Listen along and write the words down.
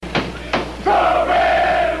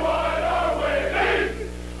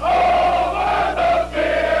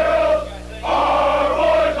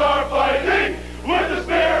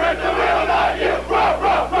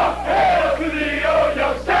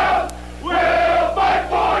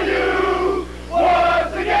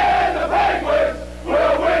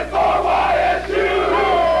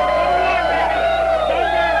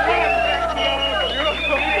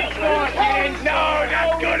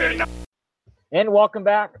everyone. Welcome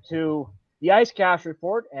back to the IceCast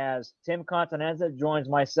Report as Tim Continenza joins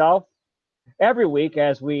myself every week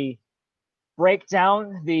as we break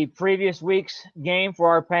down the previous week's game for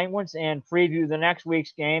our Penguins and preview the next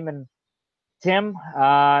week's game. And Tim,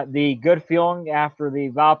 the good feeling after the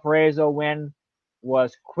Valparaiso win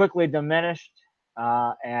was quickly diminished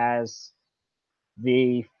as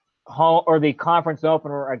the conference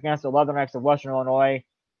opener against the Leathernecks of Western Illinois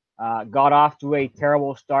got off to a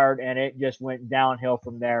terrible start, and it just went downhill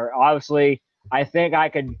from there. Obviously, I think I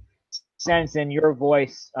could sense in your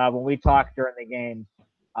voice when we talked during the game,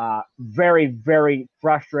 very, very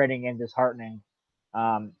frustrating and disheartening.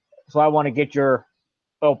 So I want to get your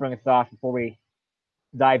opening thoughts before we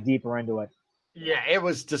dive deeper into it. Yeah, it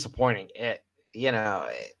was disappointing.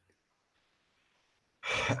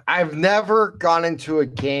 I've never gone into a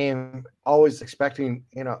game always expecting,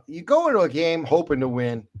 you go into a game hoping to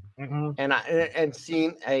win, and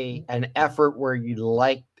seeing an effort where you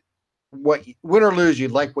liked win or lose, you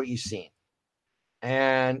like what you've seen.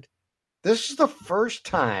 And this is the first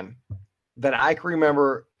time that I can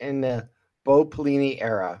remember in the Bo Pelini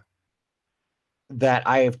era that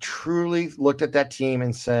I have truly looked at that team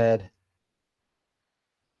and said,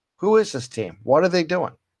 who is this team? What are they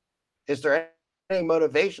doing? Is there any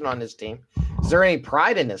motivation on this team? Is there any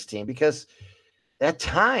pride in this team? Because at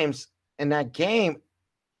times in that game,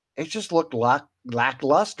 it just looked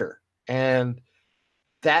lackluster. And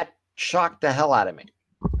that shocked the hell out of me.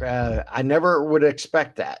 I never would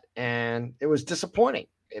expect that. And it was disappointing.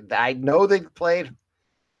 I know they played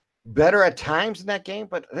better at times in that game,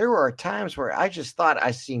 but there were times where I just thought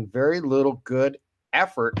I seen very little good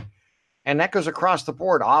effort. And that goes across the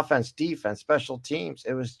board, offense, defense, special teams.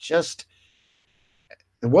 It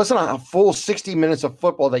wasn't a full 60 minutes of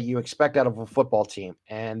football that you expect out of a football team.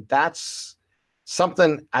 And that's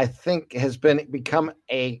something I think has become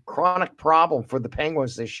a chronic problem for the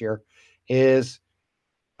Penguins this year, is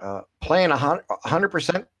playing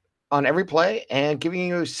 100% on every play and giving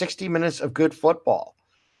you 60 minutes of good football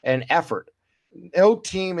and effort. No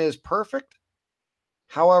team is perfect.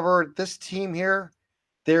 However, this team here,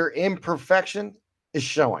 their imperfection is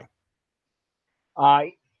showing.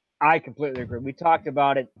 I completely agree. We talked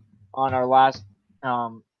about it on our last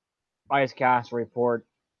IceCast report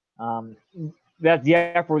that the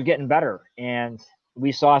effort was getting better, and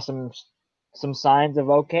we saw some signs of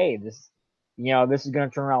this is going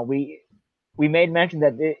to turn around. We made mention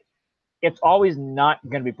that it's always not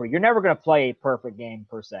going to be pretty. You're never going to play a perfect game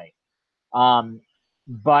per se,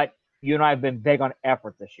 but you and I have been big on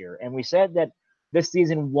effort this year, and we said that this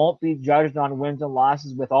season won't be judged on wins and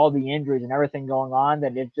losses with all the injuries and everything going on,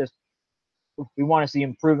 that we want to see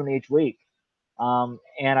improvement each week. And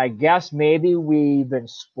I guess maybe we've been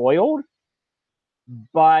spoiled,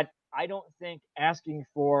 but I don't think asking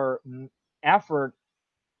for effort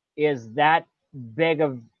is that big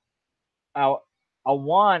of a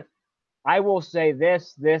want. I will say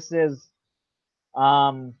this is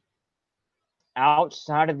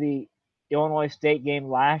outside of the Illinois State game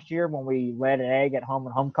last year when we led an egg at home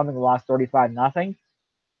and homecoming, we lost 35-0.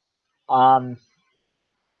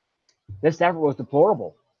 This effort was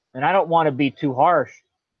deplorable. And I don't want to be too harsh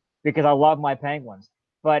because I love my Penguins,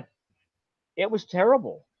 but it was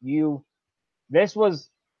terrible. Western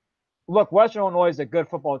Illinois is a good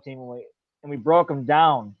football team and we broke them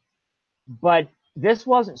down, but this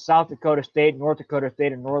wasn't South Dakota State, North Dakota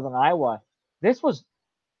State, and Northern Iowa. This was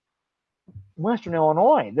Western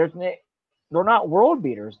Illinois. They're not world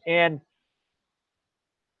beaters, and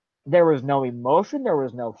there was no emotion, there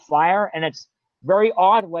was no fire, and it's very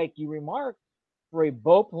odd, like you remarked, for a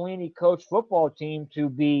Bo Pelini coach football team to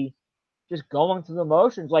be just going through the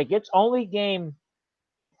motions. Like, it's only game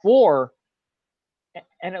 4,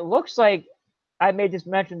 and it looks like I may just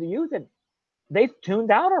mention to you that they've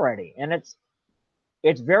tuned out already, and it's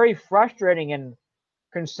very frustrating and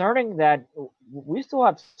concerning that we still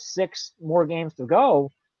have 7 more games to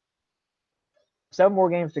go,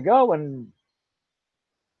 and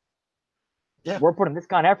we're putting this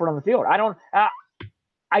kind of effort on the field.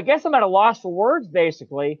 I guess I'm at a loss for words,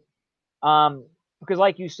 basically, because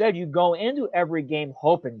like you said, you go into every game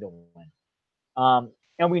hoping to win,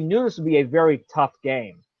 and we knew this would be a very tough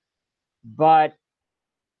game. But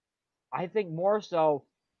I think more so,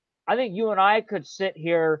 I think you and I could sit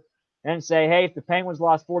here and say, hey, if the Penguins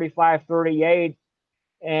lost 45-38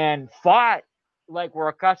 and fought like we're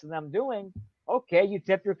accustomed to them doing, okay, you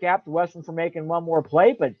tip your cap to Western for making one more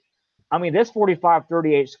play. But, I mean, this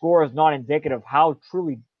 45-38 score is not indicative of how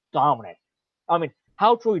truly dominant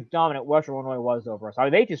Western Illinois was over us. I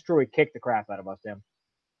mean, they just truly kicked the crap out of us, Tim.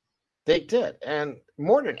 They did. And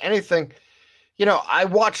more than anything, I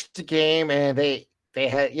watched the game, and they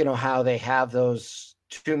had, how they have those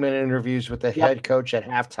 2-minute interviews with the head coach at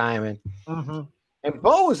halftime, and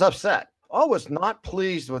Bo was upset. Bo was not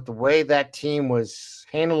pleased with the way that team was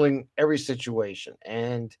handling every situation,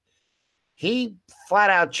 and he flat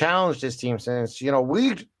out challenged his team, since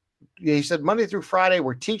he said Monday through Friday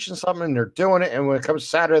we're teaching something and they're doing it, and when it comes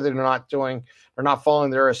Saturday they're not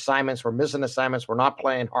following their assignments. We're missing assignments. We're not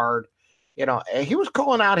playing hard. And he was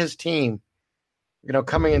calling out his team,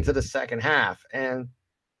 coming into the second half. And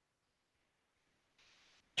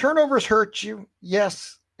turnovers hurt you,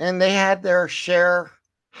 yes, and they had their share.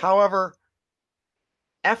 However,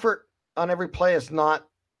 effort on every play is not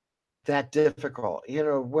that difficult.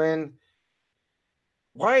 When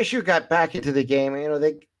YSU got back into the game,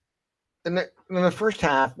 they in the first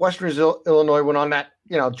half, Western Illinois went on that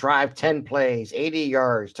drive, 10 plays, 80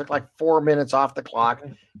 yards, took like 4 minutes off the clock,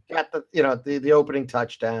 got the opening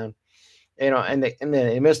touchdown, and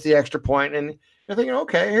they missed the extra point, and you're thinking,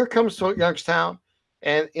 okay, here comes Youngstown,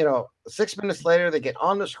 and 6 minutes later they get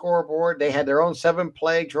on the scoreboard. They had their own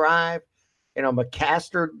 7-play drive.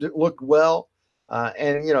 McCaster looked well,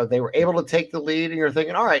 and they were able to take the lead, and you're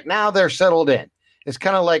thinking, all right, now they're settled in. It's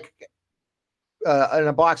kind of like in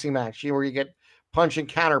a boxing match, where you get punch and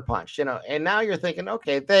counter punch, and now you're thinking,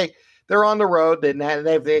 okay, they're on the road,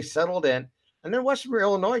 they settled in, and then Western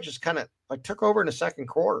Illinois just kind of like took over in the second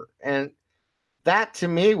quarter, and that to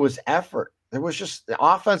me was effort. There was just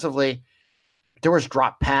offensively, there was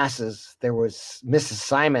drop passes, there was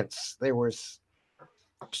misassignments, there was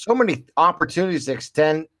so many opportunities to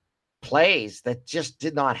extend plays that just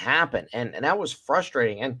did not happen, and that was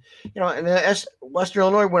frustrating. And and Western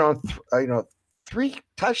Illinois went on three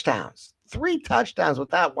touchdowns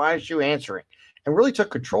without YSU answering, and really took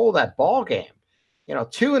control of that ball game.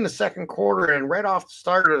 2 in the second quarter and right off the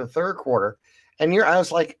start of the third quarter. And I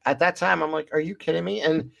was like, at that time, I'm like, are you kidding me?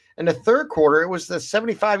 And in the third quarter, it was the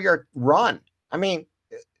 75-yard run. I mean,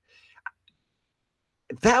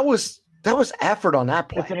 that was effort on that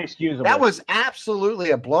play. It's inexcusable. That was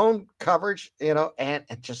absolutely a blown coverage, and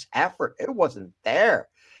just effort. It wasn't there.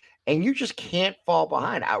 And you just can't fall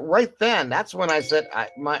behind. Right then, that's when I said,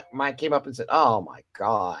 my came up and said, oh my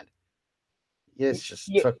God. It's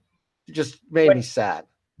just made me sad.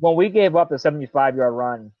 When we gave up the 75-yard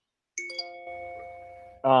run,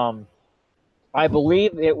 I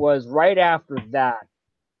believe it was right after that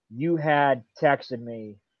you had texted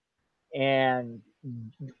me, and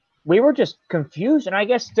we were just confused. And I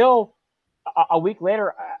guess still a week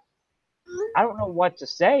later, I don't know what to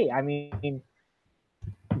say. I mean,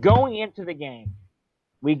 going into the game,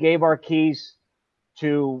 we gave our keys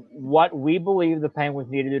to what we believe the Penguins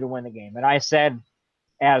needed to do to win the game. And I said,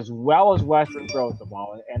 as well as Western throws the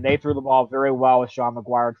ball, and they threw the ball very well with Sean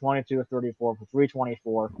McGuire, 22 of 34 for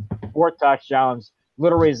 324, 4 touchdowns,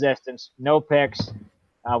 little resistance, no picks.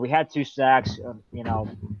 We had 2 sacks,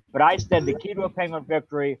 But I said the key to a Penguin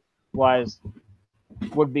victory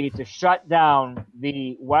would be to shut down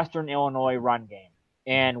the Western Illinois run game.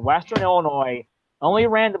 And Western Illinois only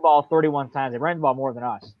ran the ball 31 times. They ran the ball more than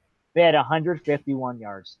us. They had 151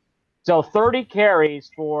 yards. So 30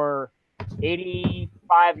 carries for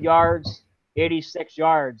 85 yards, 86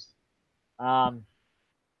 yards.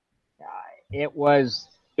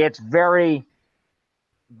 It's very,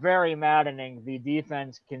 very maddening. The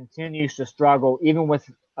defense continues to struggle, even with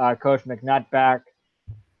Coach McNutt back.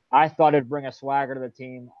 I thought it'd bring a swagger to the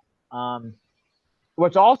team.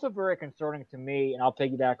 What's also very concerning to me, and I'll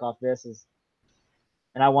piggyback off this,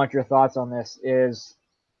 and I want your thoughts on this, is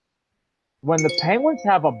when the Penguins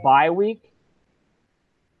have a bye week,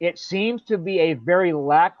 it seems to be a very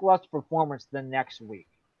lackluster performance the next week.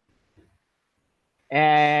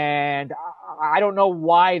 And I don't know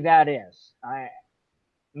why that is.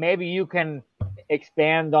 Maybe you can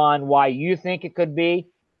expand on why you think it could be,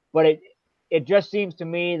 but it just seems to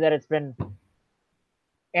me that it's been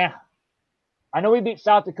I know we beat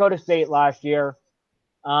South Dakota State last year,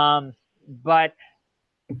 but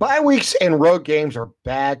bye weeks and road games are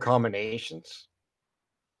bad combinations.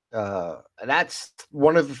 That's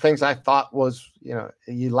one of the things I thought was,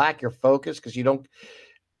 you lack your focus because you don't.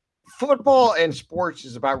 Football and sports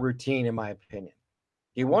is about routine, in my opinion.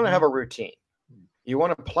 You want to have a routine. You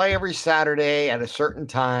want to play every Saturday at a certain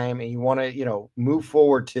time, and you want to, move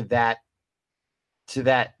forward to that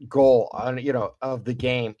goal on, of the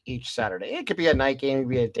game each Saturday. It could be a night game, it could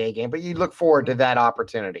be a day game, but you look forward to that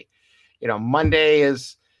opportunity. Monday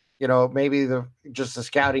is, maybe just a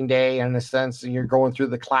scouting day in a sense, and you're going through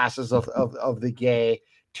the classes of the day.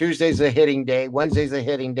 Tuesday's a hitting day. Wednesday's a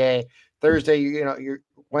hitting day. Thursday,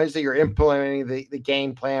 Wednesday you're implementing the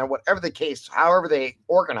game plan, whatever the case, however they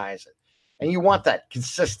organize it. and you want that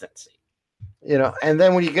consistency, and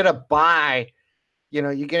then when you get a bye,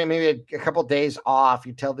 you get maybe a couple of days off.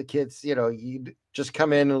 You tell the kids, you just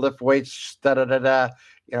come in and lift weights,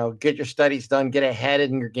 get your studies done, get ahead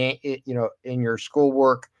in your game, in your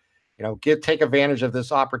schoolwork, take advantage of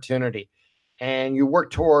this opportunity, and you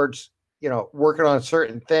work towards, working on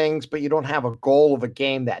certain things, but you don't have a goal of a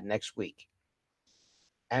game that next week.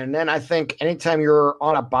 And then I think anytime you're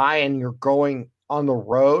on a bye and you're going on the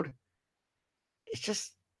road, it's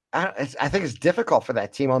just, I think it's difficult for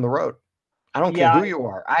that team on the road. I don't care who you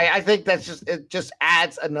are. I think it just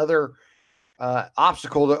adds another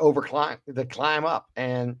obstacle to climb up.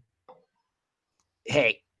 And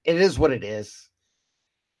hey, it is what it is.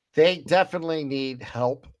 They definitely need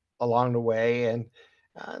help along the way, and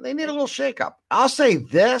they need a little shakeup. I'll say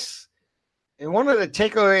this, and one of the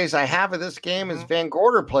takeaways I have of this game is Van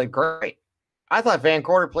Gorder played great. I thought Van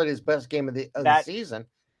Gorder played his best game of the season,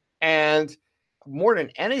 and more than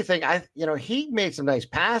anything, he made some nice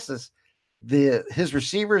passes. His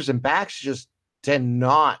receivers and backs just did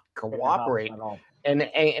not cooperate and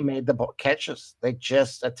made the ball catches. They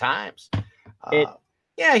just at times,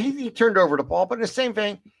 he turned over the ball, but in the same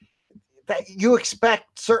vein, that you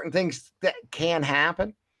expect certain things that can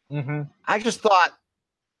happen. Mm-hmm. I just thought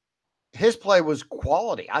his play was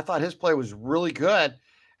quality. I thought his play was really good,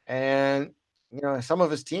 and some of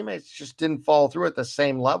his teammates just didn't follow through at the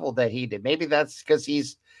same level that he did. Maybe that's because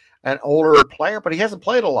he's an older player, but he hasn't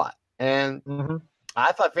played a lot. And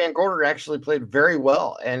I thought Van Gorder actually played very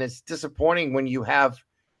well. And it's disappointing when you have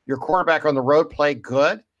your quarterback on the road play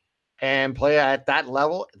good and play at that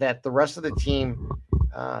level that the rest of the team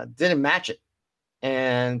didn't match it.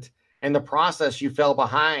 And in the process, you fell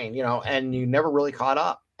behind, and you never really caught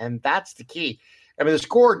up. And that's the key. I mean, the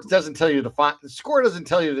score doesn't tell you the score doesn't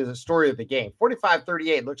tell you the story of the game.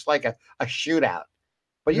 45-38 looks like a shootout.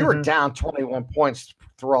 But you were down 21 points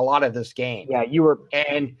through a lot of this game. Yeah, you were.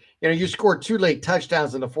 And, you scored 2 late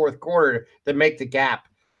touchdowns in the fourth quarter that make the gap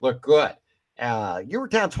look good. You were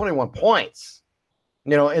down 21 points,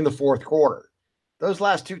 in the fourth quarter. Those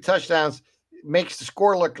last 2 touchdowns makes the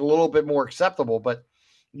score look a little bit more acceptable, but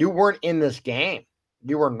you weren't in this game.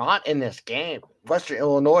 You were not in this game. Western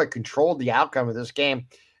Illinois controlled the outcome of this game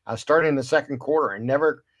starting in the second quarter and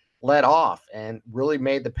never let off and really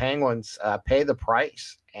made the Penguins pay the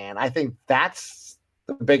price. And I think that's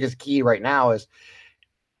the biggest key right now is,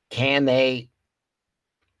 can they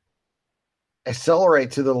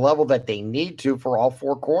accelerate to the level that they need to for all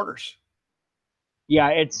 4 quarters? Yeah,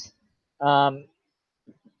 it's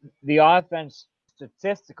the offense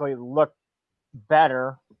statistically looked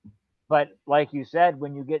better, but like you said,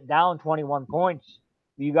 when you get down 21 points,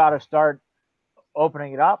 you got to start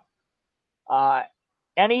opening it up.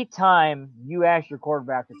 Anytime you ask your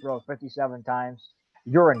quarterback to throw 57 times,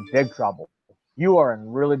 you're in big trouble. You are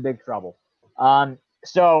in really big trouble.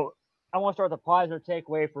 So I want to start with a positive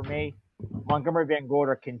takeaway for me. Montgomery Van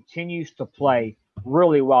Gorder continues to play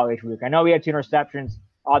really well each week. I know he had 2 interceptions.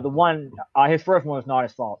 His first one was not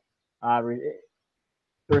his fault. The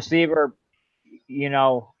receiver,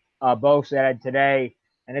 Bo said today,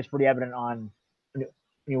 and it's pretty evident on when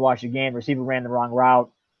you watch the game. The receiver ran the wrong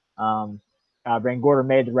route. Van Gorder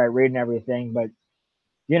made the right read and everything, but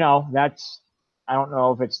I don't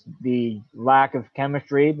know if it's the lack of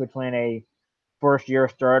chemistry between a first-year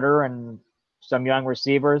starter and some young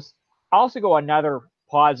receivers. I'll also go another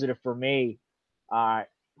positive for me.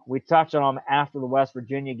 We touched on him after the West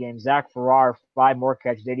Virginia game. Zach Farrar, 5 more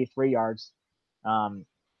catches, 83 yards, and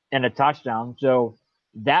a touchdown. So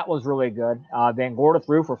that was really good. Van Gorder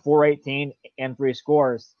threw for 418 and 3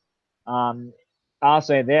 scores. I'll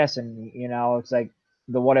say this, and it's like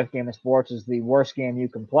the what-if game of sports is the worst game you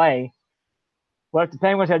can play. But if the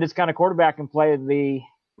Penguins had this kind of quarterback and played the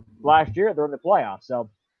last year, they're in the playoffs. So,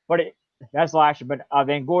 that's last year. But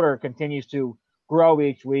Van Gorder continues to grow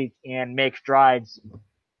each week and make strides.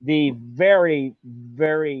 The very,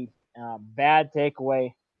 very bad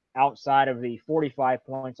takeaway outside of the 45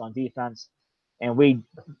 points on defense, and we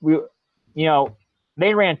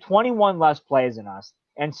they ran 21 less plays than us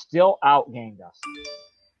and still outgained us,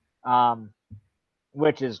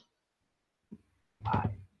 which is,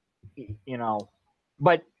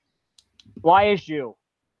 but YSU,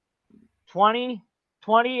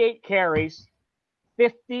 28 carries,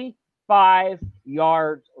 55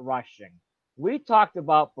 yards rushing. We talked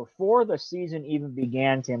about before the season even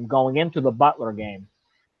began, Tim, going into the Butler game,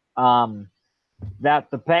 that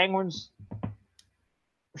the Penguins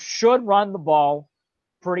should run the ball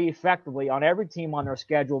pretty effectively on every team on their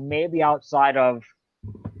schedule, maybe outside of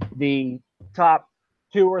the top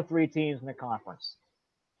 2 or 3 teams in the conference.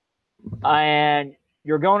 And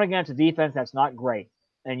you're going against a defense that's not great,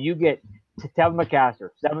 and you get Tevin McCaster,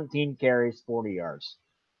 17 carries, 40 yards.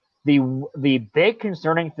 The big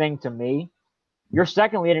concerning thing to me, your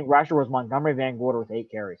second leading rusher was Montgomery Van Gorder with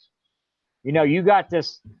 8 carries. You got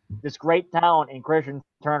this great talent in Christian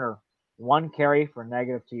Turner, 1 carry for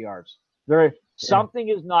 -2 yards. Something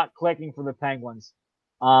is not clicking for the Penguins,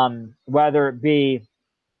 whether it be,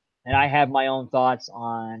 and I have my own thoughts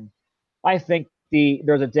on. I think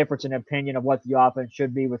there's a difference in opinion of what the offense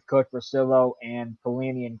should be with Coach Russillo and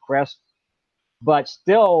Pelini and Chris, but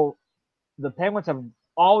still, the Penguins have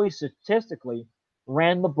always statistically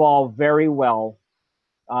ran the ball very well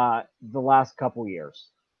the last couple years.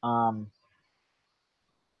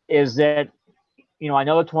 Is that, I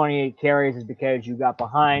know the 28 carries is because you got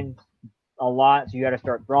behind a lot, so you got to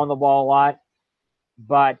start throwing the ball a lot,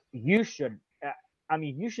 but you should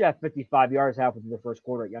have 55 yards halfway through the first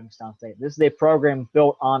quarter at Youngstown State. This is a program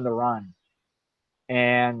built on the run,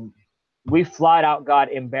 and we flat out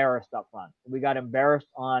got embarrassed up front. We got embarrassed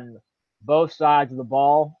on both sides of the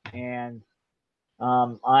ball, and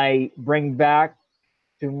I bring back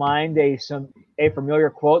to mind a familiar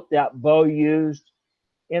quote that Bo used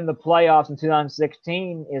in the playoffs in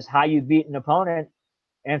 2016 is how you beat an opponent,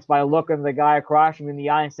 and it's by looking the guy across you in the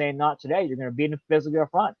eye and saying, not today. You're going to beat him physically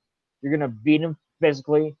up front. You're going to beat him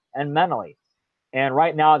physically and mentally. And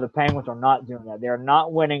right now, the Penguins are not doing that. They're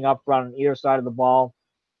not winning up front on either side of the ball,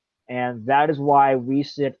 and that is why we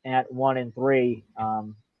sit at 1-3,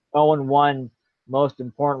 0-1, most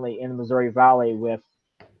importantly, in the Missouri Valley with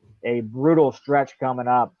a brutal stretch coming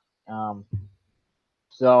up.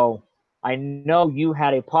 So I know you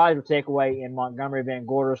had a positive takeaway in Montgomery Van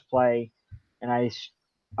Gorder's play, and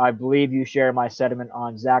I believe you share my sentiment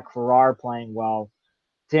on Zach Farrar playing well.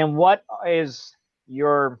 Tim, what is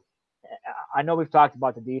your – I know we've talked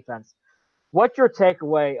about the defense. What's your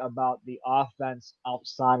takeaway about the offense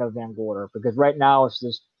outside of Van Gorder? Because right now it's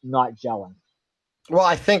just not gelling. Well,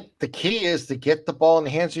 I think the key is to get the ball in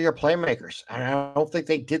the hands of your playmakers. And I don't think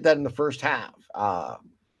they did that in the first half.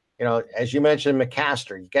 As you mentioned,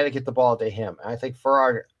 McCaster, you got to get the ball to him. I think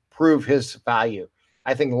Farrar proved his value.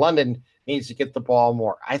 I think London needs to get the ball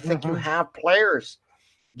more. I think you have players.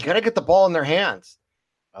 You got to get the ball in their hands.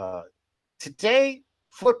 Today,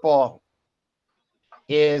 football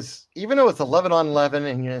is, even though it's 11-on-11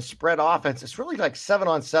 and spread offense, it's really like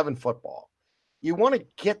 7-on-7 football. You want to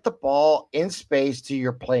get the ball in space to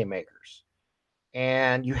your playmakers.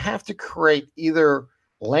 And you have to create either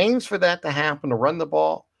lanes for that to happen to run the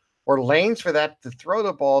ball, or lanes for that to throw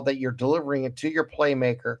the ball that you're delivering it to your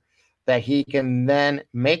playmaker that he can then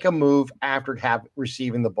make a move after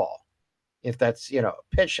receiving the ball. If that's,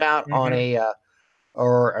 pitch out on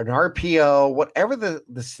or an RPO, whatever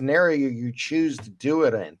the scenario you choose to do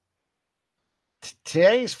it in.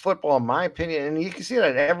 Today's football, in my opinion, and you can see it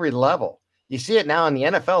at every level. You see it now on the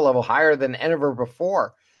NFL level higher than ever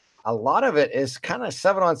before. A lot of it is kind of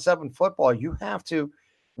 7-on-7 football. You have to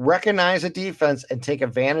recognize a defense and take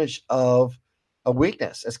advantage of a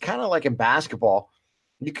weakness. It's kind of like in basketball.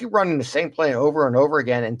 You keep running the same play over and over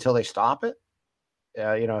again until they stop it.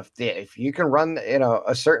 If you can run,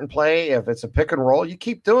 a certain play, if it's a pick and roll, you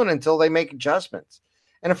keep doing it until they make adjustments.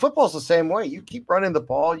 And in football's the same way. You keep running the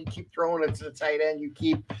ball, you keep throwing it to the tight end, you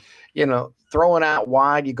keep, throwing out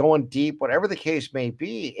wide, you're going deep, whatever the case may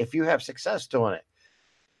be, if you have success doing it.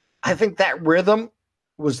 I think that rhythm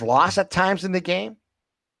was lost at times in the game.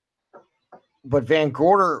 But Van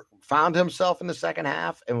Gorder found himself in the second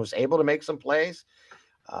half and was able to make some plays.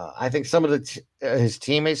 I think some of his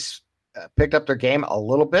teammates picked up their game a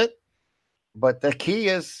little bit. But the key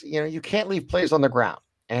is, you can't leave plays on the ground.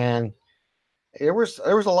 And there was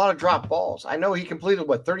a lot of drop balls. I know he completed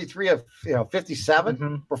 33 of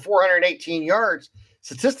 57 for 418 yards.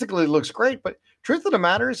 Statistically, it looks great, but truth of the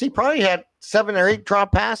matter is he probably had 7 or 8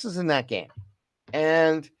 drop passes in that game,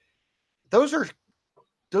 and those are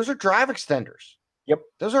drive extenders. Yep,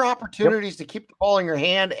 those are opportunities to keep the ball in your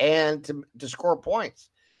hand and to score points.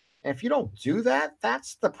 And if you don't do that,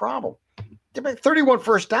 that's the problem. 31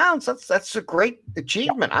 first downs. That's a great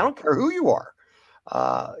achievement. I don't care who you are.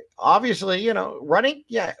 Obviously, running,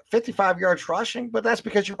 55 yards rushing, but that's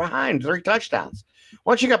because you're behind 3 touchdowns.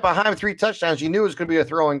 Once you got behind 3 touchdowns, you knew it was going to be a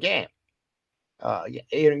throwing game.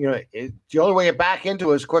 The only way to back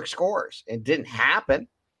into it is quick scores. It didn't happen,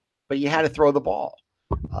 but you had to throw the ball.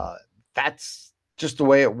 That's just the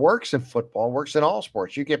way it works in football. It works in all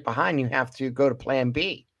sports. You get behind, you have to go to plan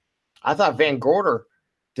B. I thought Van Gorder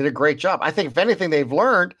did a great job. I think if anything they've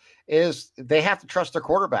learned is they have to trust their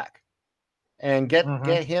quarterback. And get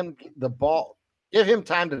him the ball, give him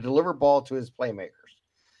time to deliver ball to his playmakers.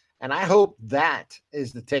 And I hope that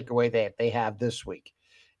is the takeaway that they have this week.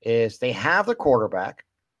 is they have the quarterback.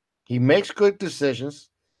 He makes good decisions,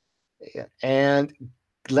 and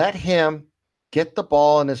let him get the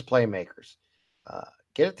ball in his playmakers.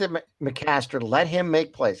 Get it to McMaster. Let him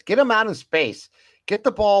make plays. Get him out in space. Get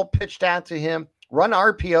the ball pitched out to him. Run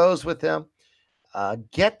RPOs with him.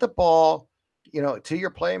 Get the ball, to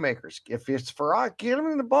your playmakers. If it's Farrar, get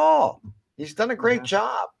him the ball. He's done a great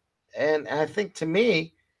job. And I think, to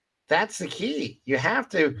me, that's the key. You have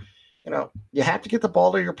to get the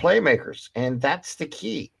ball to your playmakers, and that's the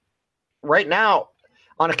key. Right now,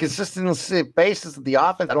 on a consistent basis of the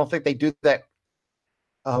offense, I don't think they do that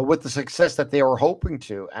with the success that they were hoping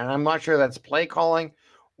to. And I'm not sure that's play calling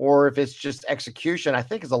or if it's just execution. I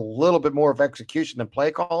think it's a little bit more of execution than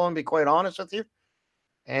play calling, to be quite honest with you.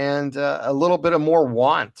 And a little bit of more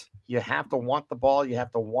want. You have to want the ball. You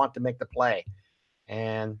have to want to make the play.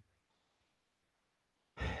 And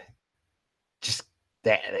just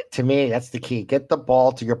that, to me, that's the key. Get the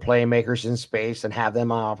ball to your playmakers in space and have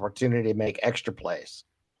them an opportunity to make extra plays.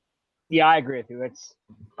 Yeah, I agree with you. It's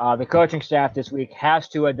the coaching staff this week has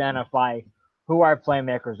to identify who our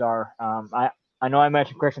playmakers are. I know I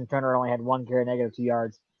mentioned Christian Turner only had 1 carry, -2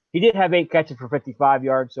 yards. He did have 8 catches for 55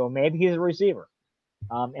 yards, so maybe he's a receiver.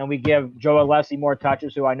 And we give Joe Alessi more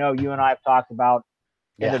touches, who I know you and I have talked about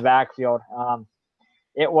in the backfield.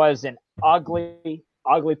 It was an ugly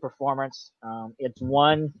performance. It's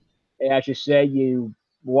one, as you say, you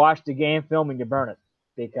watch the game film and you burn it,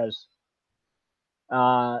 because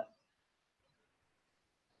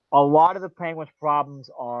a lot of the Penguins' problems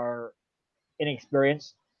are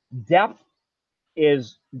inexperience. Depth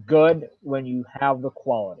is good when you have the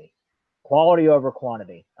quality over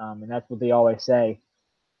quantity, and that's what they always say.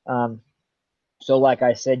 So, like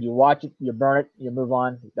I said, you watch it, you burn it, you move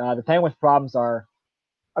on. The Penguins' problems are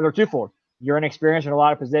they're twofold. You're inexperienced in a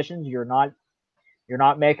lot of positions. You're not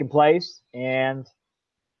making plays, and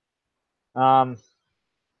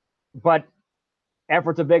but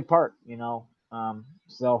effort's a big part,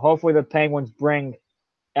 So hopefully the Penguins bring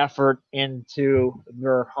effort into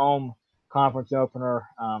their home conference opener.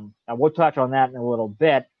 And we'll touch on that in a little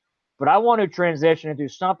bit. But I want to transition into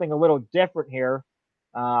something a little different here.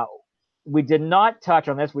 We did not touch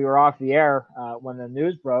on this. We were off the air when the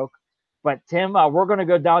news broke. But, Tim, we're going to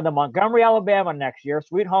go down to Montgomery, Alabama next year,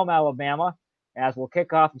 Sweet Home Alabama, as we'll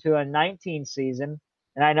kick off the 2019 season.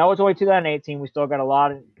 And I know it's only 2018. We still got a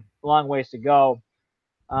long ways to go.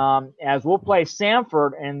 As we'll play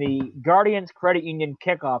Samford in the Guardians Credit Union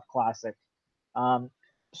Kickoff Classic.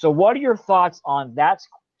 So what are your thoughts on that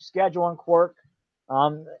schedule and quirk,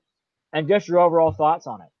 and just your overall thoughts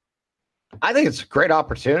on it? I think it's a great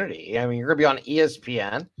opportunity. I mean, you're going to be on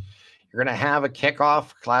ESPN. You're going to have a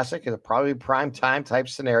kickoff classic. It's probably prime time type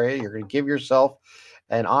scenario. You're going to give yourself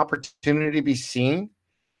an opportunity to be seen.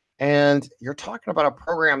 And you're talking about a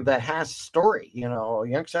program that has story.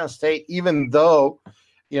 Youngstown State, even though,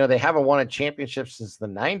 they haven't won a championship since the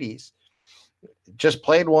 90s, just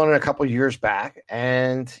played one a couple of years back,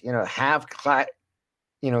 and, have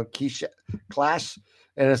class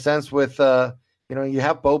in a sense with, you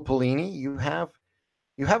have Bo Pelini, you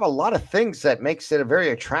have a lot of things that makes it a very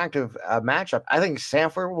attractive matchup. I think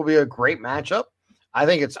Samford will be a great matchup. I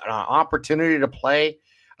think it's an opportunity to play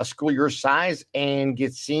a school your size and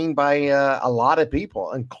get seen by a lot of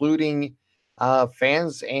people, including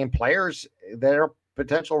fans and players that are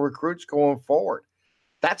potential recruits going forward.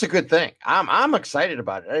 That's a good thing. I'm excited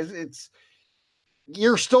about it.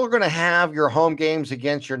 You're still going to have your home games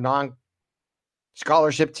against your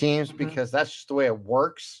non-scholarship teams, because that's just the way it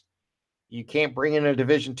works. You can't bring in a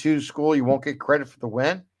Division II school. You won't get credit for the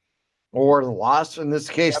win or the loss in this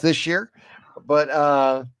case this year. But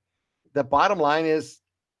the bottom line is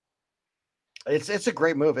it's a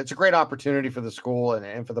great move. It's a great opportunity for the school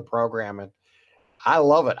and for the program. And I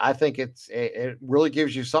love it. I think it really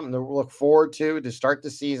gives you something to look forward to start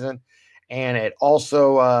the season. And it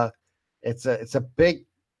also it's a big,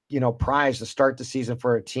 prize to start the season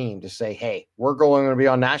for a team to say, hey, we're going to be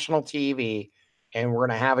on national TV, and we're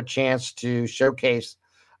going to have a chance to showcase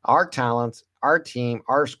our talents, our team,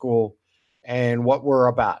 our school, and what we're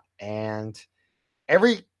about. And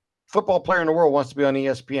every football player in the world wants to be on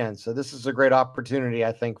ESPN. So this is a great opportunity,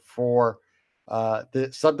 I think, for the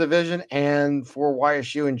subdivision and for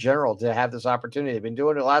YSU in general to have this opportunity. They've been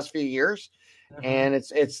doing it the last few years, and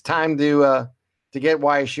it's time to get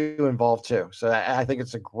YSU involved too. So I think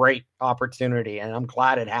it's a great opportunity, and I'm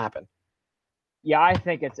glad it happened. Yeah, I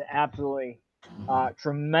think it's absolutely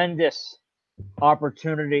tremendous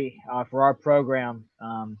opportunity for our program.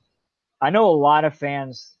 I know a lot of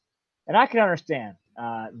fans, and I can understand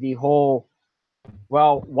the whole,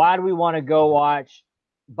 well, why do we want to go watch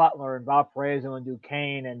Butler and Valparaiso and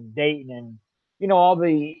Duquesne and Dayton and, all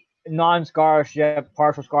the non-scholarship,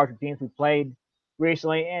 partial scholarship teams we played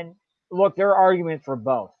recently. And look, there are arguments for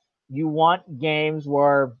both. You want games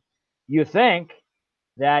where you think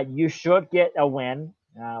that you should get a win.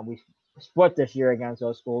 We split this year against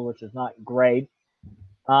those schools, which is not great.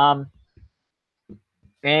 But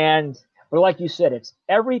like you said, it's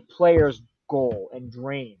every player's goal and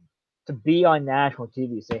dream to be on national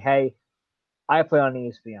TV. Say, hey, I play on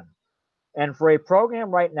ESPN. And for a program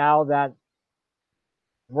right now that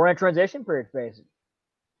we're in a transition period,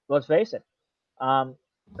 let's face it,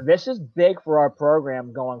 this is big for our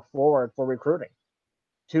program going forward for recruiting.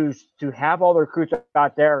 To have all the recruits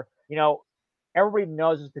out there, everybody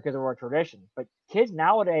knows it's because of our tradition. But kids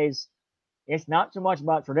nowadays, it's not so much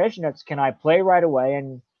about tradition. It's can I play right away?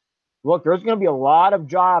 And look, there's going to be a lot of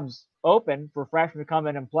jobs open for freshmen to come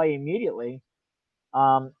in and play immediately.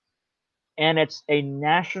 And it's a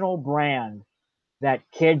national brand that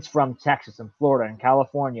kids from Texas and Florida and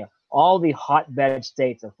California, all the hotbed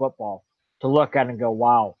states of football, to look at and go,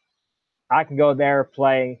 wow, I can go there,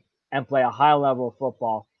 play a high level of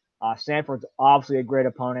football. Stanford's obviously a great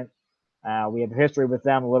opponent. We have history with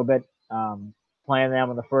them a little bit, playing them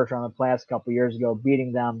in the first round of the playoffs a couple years ago,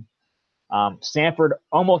 beating them. Stanford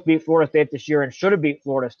almost beat Florida State this year and should have beat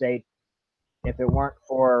Florida State if it weren't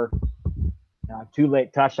for two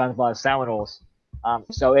late touchdowns by the Seminoles.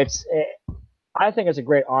 So I think it's a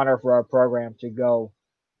great honor for our program to go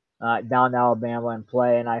down to Alabama and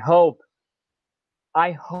play. And I hope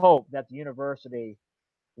that the university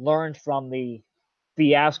learned from the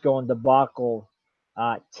fiasco and debacle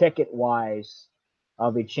ticket-wise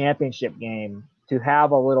of the championship game to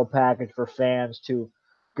have a little package for fans to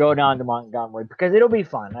go down to Montgomery, because it'll be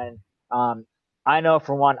fun. And I know,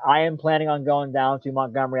 for one, I am planning on going down to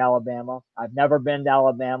Montgomery, Alabama. I've never been to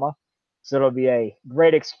Alabama, so it'll be a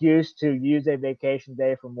great excuse to use a vacation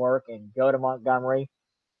day from work and go to Montgomery.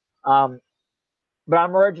 But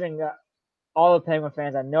I'm urging all the Penguin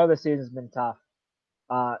fans, I know the season's been tough,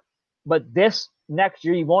 but this next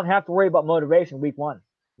year, you won't have to worry about motivation week one.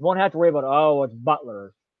 You won't have to worry about, it's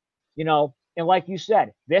Butler. And like you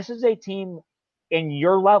said, this is a team in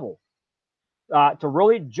your level to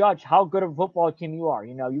really judge how good of a football team you are.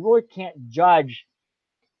 You really can't judge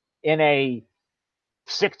in a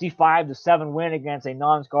 65-7 win against a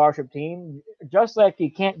non-scholarship team, just like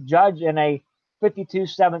you can't judge in a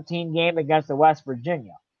 52-17 game against the West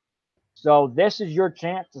Virginia. So this is your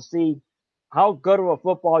chance to see how good of a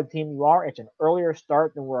football team you are. It's an earlier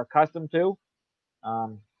start than we're accustomed to.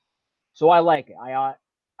 So I like it. I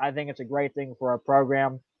think it's a great thing for our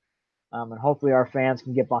program, and hopefully our fans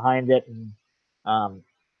can get behind it, and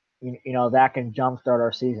that can jumpstart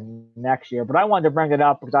our season next year. But I wanted to bring it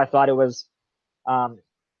up because I thought it was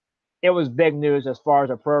big news as far as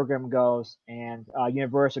our program goes, and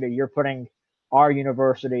university. You're putting our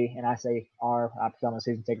university, and I say our, I'm a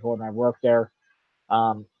season ticket holder and I work there,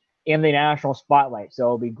 in the national spotlight. So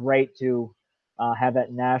it'll be great to have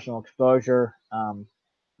that national exposure.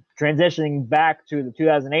 Transitioning back to the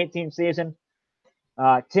 2018 season,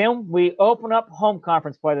 Tim, we open up home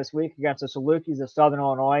conference play this week against the Salukis of Southern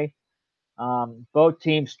Illinois. Both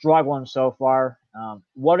teams struggling so far.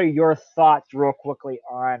 What are your thoughts, real quickly,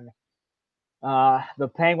 on the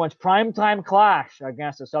Penguins' primetime clash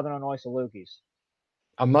against the Southern Illinois Salukis?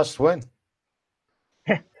 A must win.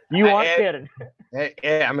 You aren't kidding.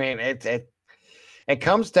 I mean, it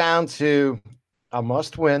comes down to a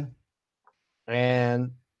must win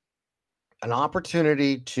and an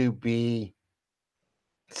opportunity to be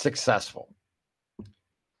successful.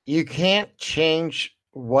 You can't change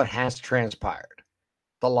what has transpired.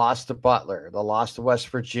 The loss to Butler, the loss to West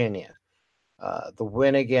Virginia, the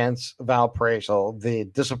win against Valparaiso, the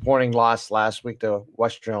disappointing loss last week to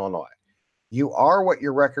Western Illinois. You are what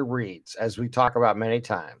your record reads, as we talk about many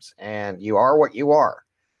times, and you are what you are.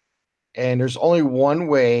 And there's only one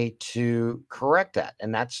way to correct that,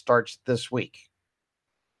 and that starts this week.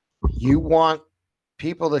 You want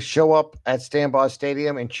people to show up at Stambaugh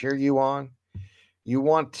Stadium and cheer you on. You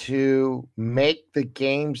want to make the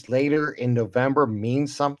games later in November mean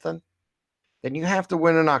something, then you have to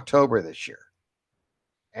win in October this year.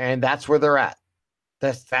 And that's where they're at.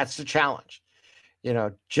 That's the challenge.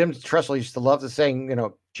 Jim Tressel used to love to say,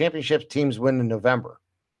 championship teams win in November.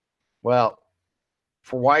 Well,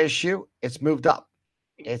 for YSU, it's moved up.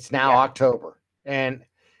 It's now October. And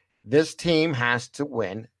this team has to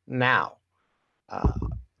win now.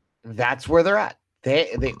 That's where they're at.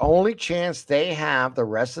 The only chance they have the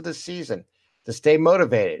rest of the season to stay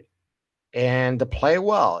motivated and to play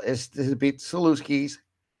well is to beat Salukis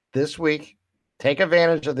this week, take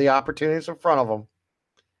advantage of the opportunities in front of them,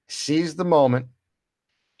 seize the moment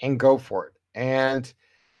and go for it and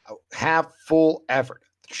have full effort.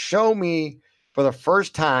 Show me for the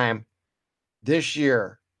first time this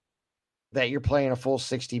year that you're playing a full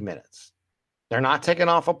 60 minutes. They're not taking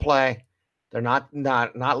off a play. They're not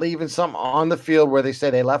leaving something on the field where they say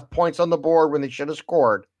they left points on the board when they should have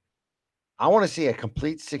scored. I want to see a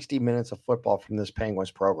complete 60 minutes of football from this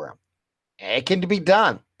Penguins program. It can be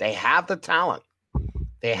done. They have the talent.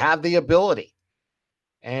 They have the ability.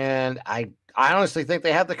 And I honestly think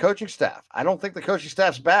they have the coaching staff. I don't think the coaching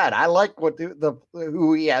staff's bad. I like what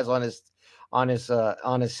who he has on his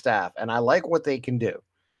staff, and I like what they can do.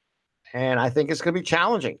 And I think it's going to be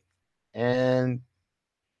challenging. And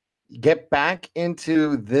get back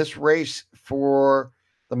into this race for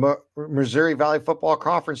the Missouri Valley Football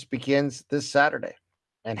Conference begins this Saturday.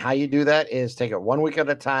 And how you do that is take it 1 week at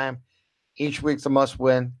a time. Each week's a must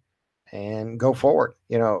win and go forward.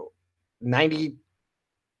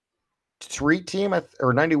 93 team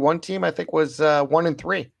or 91 team, I think, was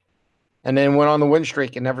 1-3, and then went on the win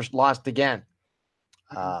streak and never lost again.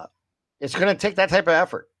 It's going to take that type of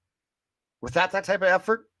effort. Without that type of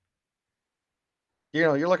effort,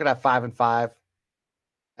 you're looking at 5-5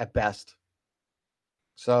 at best.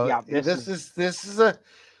 So yeah,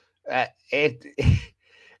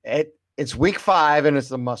 it's week 5 and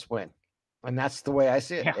it's a must win. And that's the way I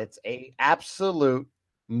see it. Yeah. It's a absolute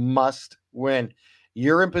must win.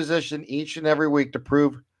 You're in position each and every week to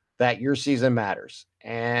prove that your season matters.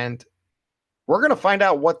 And we're going to find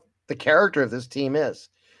out what the character of this team is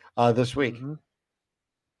this week. Mm-hmm.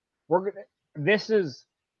 This is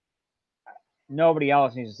nobody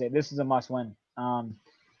else needs to say this is a must win.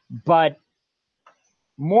 But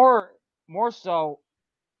more so,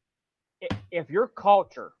 if your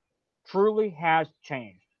culture truly has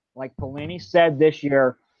changed, like Pelini said this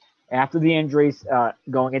year after the injuries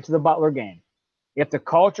going into the Butler game, if the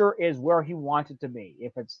culture is where he wants it to be,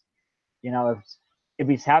 if it's, if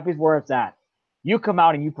he's happy where it's at, you come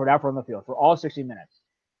out and you put effort on the field for all 60 minutes.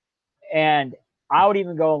 And I would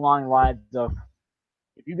even go along the lines of,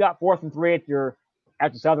 if you got 4th and 3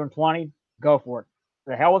 at the Southern 20, go for it.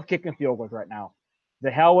 The hell with kicking field goals right now.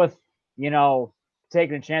 The hell with,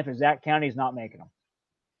 taking a chance when Zach County's not making them.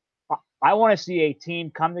 I want to see a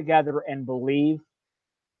team come together and believe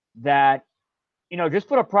that, just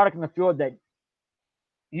put a product in the field that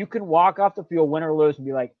you can walk off the field, win or lose, and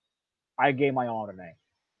be like, I gave my all today.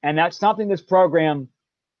 And that's something this program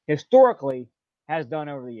historically has done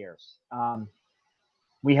over the years.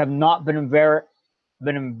 We have not been embarrassed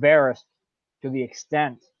to the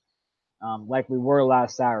extent like we were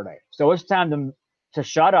last Saturday. So it's time to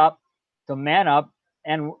shut up, to man up,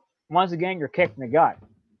 and once again, you're kicked in the gut.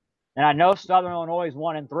 And I know Southern Illinois is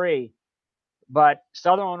 1-3, but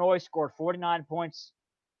Southern Illinois scored 49 points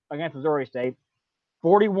against Missouri State,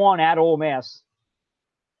 41 at Ole Miss,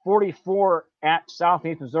 44 at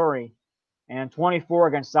Southeast Missouri, and 24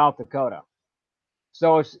 against South Dakota.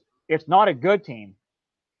 So it's not a good team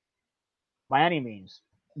by any means,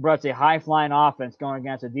 but it's a high-flying offense going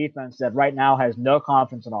against a defense that right now has no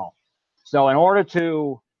confidence at all. So in order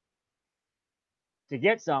to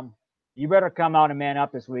get some, you better come out and man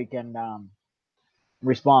up this week and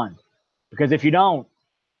respond. Because if you don't,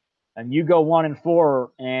 and you go 1-4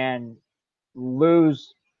 and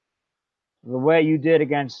lose the way you did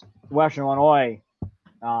against Western Illinois,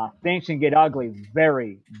 things can get ugly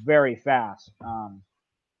very, very fast.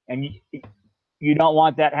 And you don't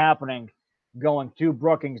want that happening going to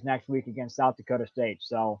Brookings next week against South Dakota State.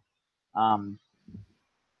 So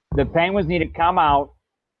the Penguins need to come out.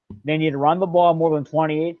 They need to run the ball more than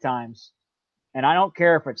 28 times. And I don't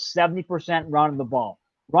care if it's 70% running the ball.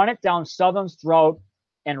 Run it down Southern's throat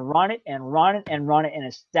and run it and run it and run it and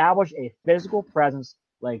establish a physical presence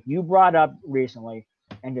like you brought up recently,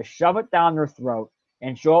 and just shove it down their throat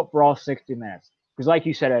and show up for all 60 minutes. Because like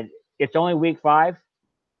you said, it's only week 5,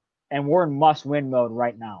 and we're in must-win mode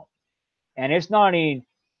right now. And it's not even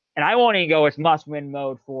 – and I won't even go it's must-win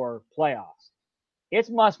mode for playoffs. It's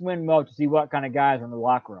must-win mode to see what kind of guys are in the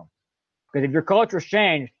locker room. Because if your culture's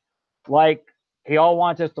changed, like he all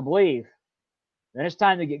wants us to believe, then it's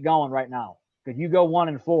time to get going right now. Because you go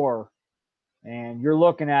 1-4, and you're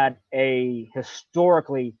looking at a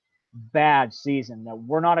historically bad season that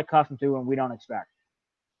we're not accustomed to and we don't expect.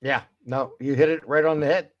 Yeah, no, you hit it right on the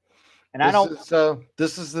head. And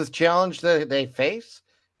this is the challenge that they face,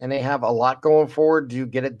 and they have a lot going forward to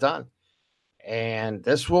get it done. And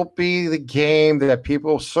this will be the game that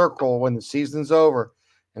people circle when the season's over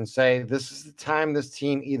and say, this is the time this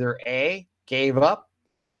team either A, gave up,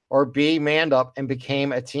 or B, manned up and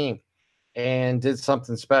became a team and did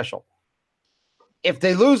something special. If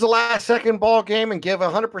they lose the last second ball game and give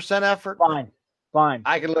 100% effort, fine.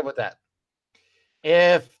 I can live with that.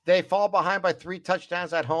 If they fall behind by 3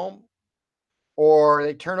 touchdowns at home, or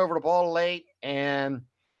they turn over the ball late and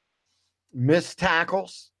miss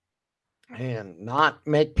tackles and not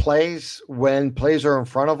make plays when plays are in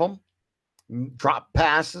front of them, drop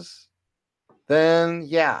passes, then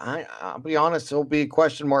yeah, I'll be honest, it'll be a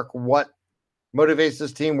question mark what motivates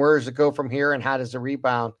this team, where does it go from here, and how does it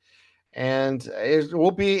rebound? And it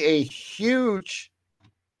will be a huge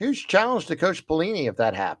challenge to Coach Pelini if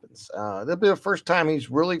that happens. That'll be the first time he's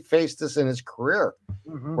really faced this in his career,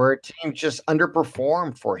 where a team just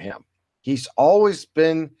underperformed for him. He's always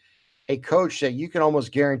been a coach that you can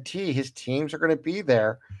almost guarantee his teams are going to be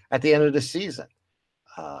there at the end of the season.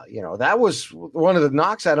 That was one of the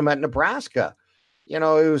knocks at him at Nebraska. It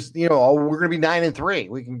was, we're going to be 9-3.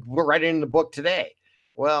 We can write it in the book today.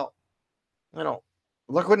 Well,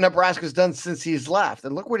 look what Nebraska's done since he's left.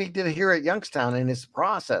 And look what he did here at Youngstown in his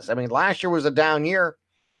process. I mean, last year was a down year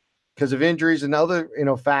because of injuries and other,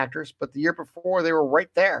 factors. But the year before, they were right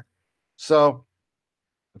there. So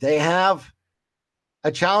they have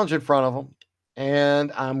a challenge in front of them.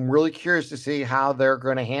 And I'm really curious to see how they're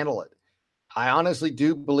going to handle it. I honestly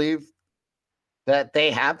do believe that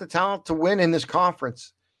they have the talent to win in this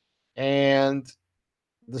conference. And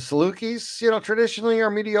the Salukis, traditionally are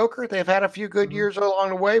mediocre. They've had a few good years along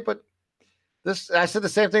the way, but I said the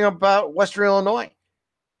same thing about Western Illinois,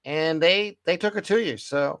 and they took it to you.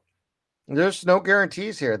 So there's no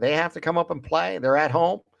guarantees here. They have to come up and play. They're at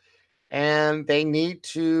home, and they need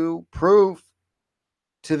to prove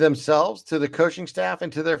to themselves, to the coaching staff,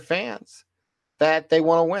 and to their fans that they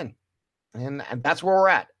want to win. And that's where we're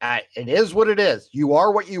at. It is what it is. You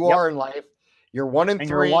are what you are in life. You're 1-3.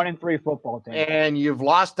 You're 1-3 football team. And you've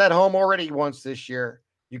lost at home already once this year.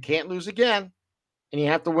 You can't lose again. And you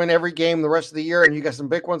have to win every game the rest of the year. And you got some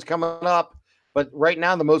big ones coming up. But right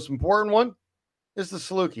now, the most important one is the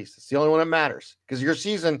Salukis. It's the only one that matters. Because your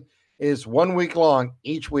season is 1 week long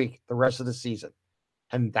each week the rest of the season.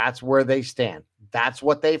 And that's where they stand. That's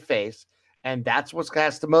what they face. And that's what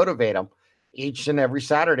has to motivate them each and every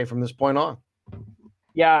Saturday from this point on.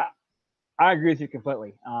 Yeah, I agree with you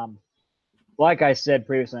completely. Like I said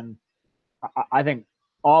previously, I think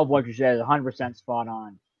all of what you said is 100% spot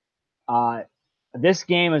on. This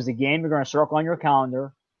game is the game you're going to circle on your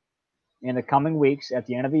calendar in the coming weeks at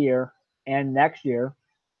the end of the year and next year,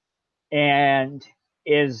 and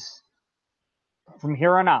is from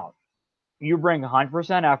here on out, you bring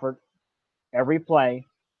 100% effort every play,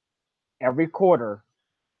 every quarter,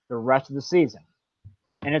 the rest of the season.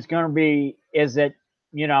 And it's going to be, hey, the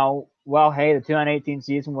 2018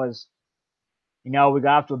 season was, we got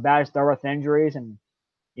off to a bad start with injuries and,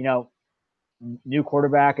 new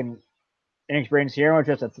quarterback and inexperienced here, which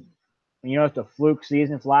is it's a fluke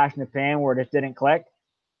season, flash in the pan where it just didn't click.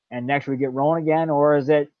 And next we get rolling again, or is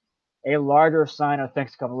it a larger sign of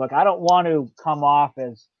things to come? Look, I don't want to come off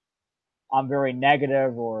as I'm very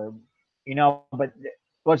negative or, but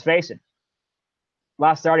let's face it,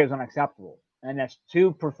 last Saturday was unacceptable. And that's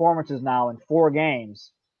 2 performances now in 4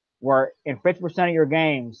 games where in 50% of your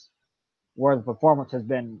games where the performance has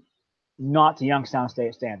been not to Youngstown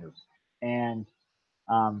State standards. And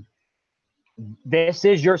this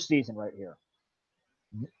is your season right here.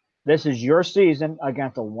 This is your season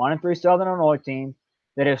against a 1-3 Southern Illinois team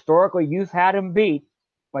that historically you've had them beat,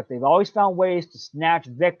 but they've always found ways to snatch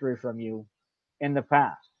victory from you in the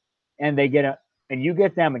past. And you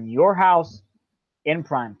get them in your house in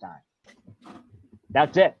prime time.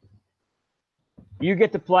 That's it. You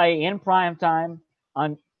get to play in prime time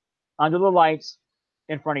under the lights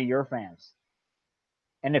in front of your fans.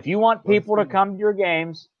 And if you want people to come to your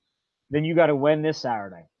games, then you got to win this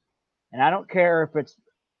Saturday. And I don't care if it's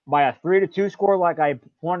by a 3-2 score like I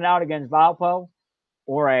pointed out against Valpo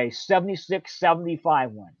or a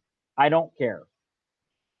 76-75 win. I don't care.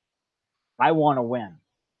 I want to win.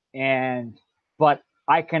 But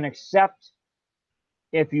I can accept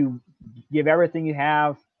if you give everything you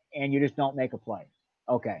have and you just don't make a play.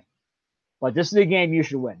 Okay. But this is a game you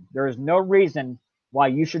should win. There is no reason why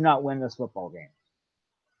you should not win this football game.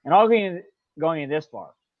 And all going in this far,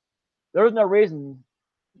 there's no reason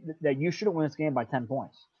that you shouldn't win this game by 10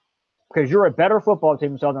 points. Because you're a better football team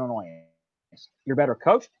than Southern Illinois. You're better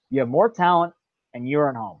coached, you have more talent, and you're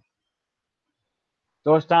at home.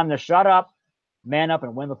 So it's time to shut up, man up,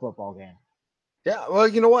 and win the football game. Yeah, well,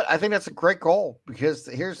 you know what? I think that's a great goal because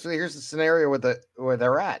here's the scenario where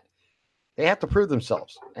they're at. They have to prove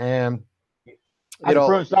themselves, and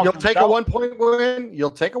you'll take a 1 point win. You'll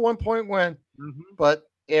take a 1 point win, but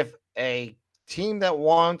if a team that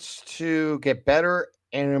wants to get better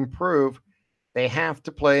and improve They have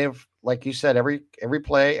to play, like you said, every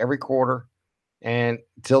play, every quarter, and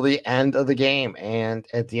till the end of the game. And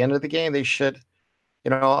at the end of the game, they should,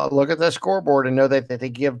 look at the scoreboard and know that they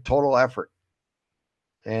give total effort.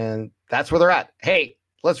 And that's where they're at. Hey,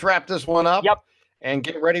 let's wrap this one up. Yep. And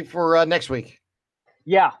get ready for next week.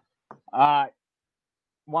 Yeah.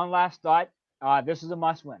 One last thought. This is a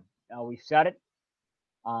must-win. We said it.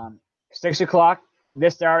 6 o'clock.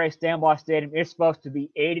 This Saturday, Stanbaugh Stadium. It's supposed to be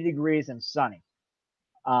 80 degrees and sunny.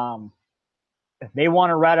 If they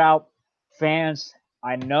want to red out fans,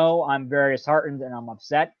 I know I'm very disheartened and I'm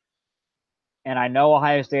upset. And I know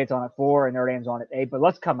Ohio State's on at 4 and Notre Dame's on at 8, but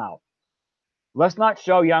let's come out. Let's not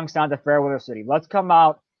show Youngstown to Fairweather City. Let's come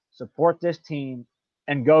out, support this team,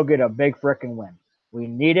 and go get a big frickin' win. We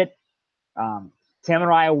need it. Tim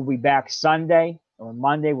and I will be back Sunday or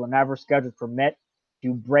Monday, whenever schedules permit,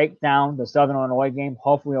 to break down the Southern Illinois game.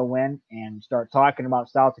 Hopefully we'll win and start talking about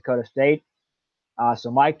South Dakota State.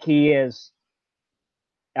 So my key is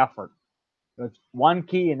effort. It's one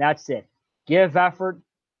key, and that's it. Give effort.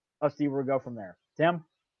 Let's see where we go from there. Tim?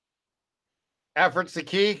 Effort's the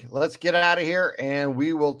key. Let's get out of here, and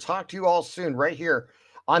we will talk to you all soon right here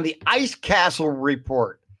on the Ice Castle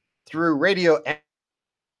Report through Radio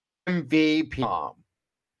MVP.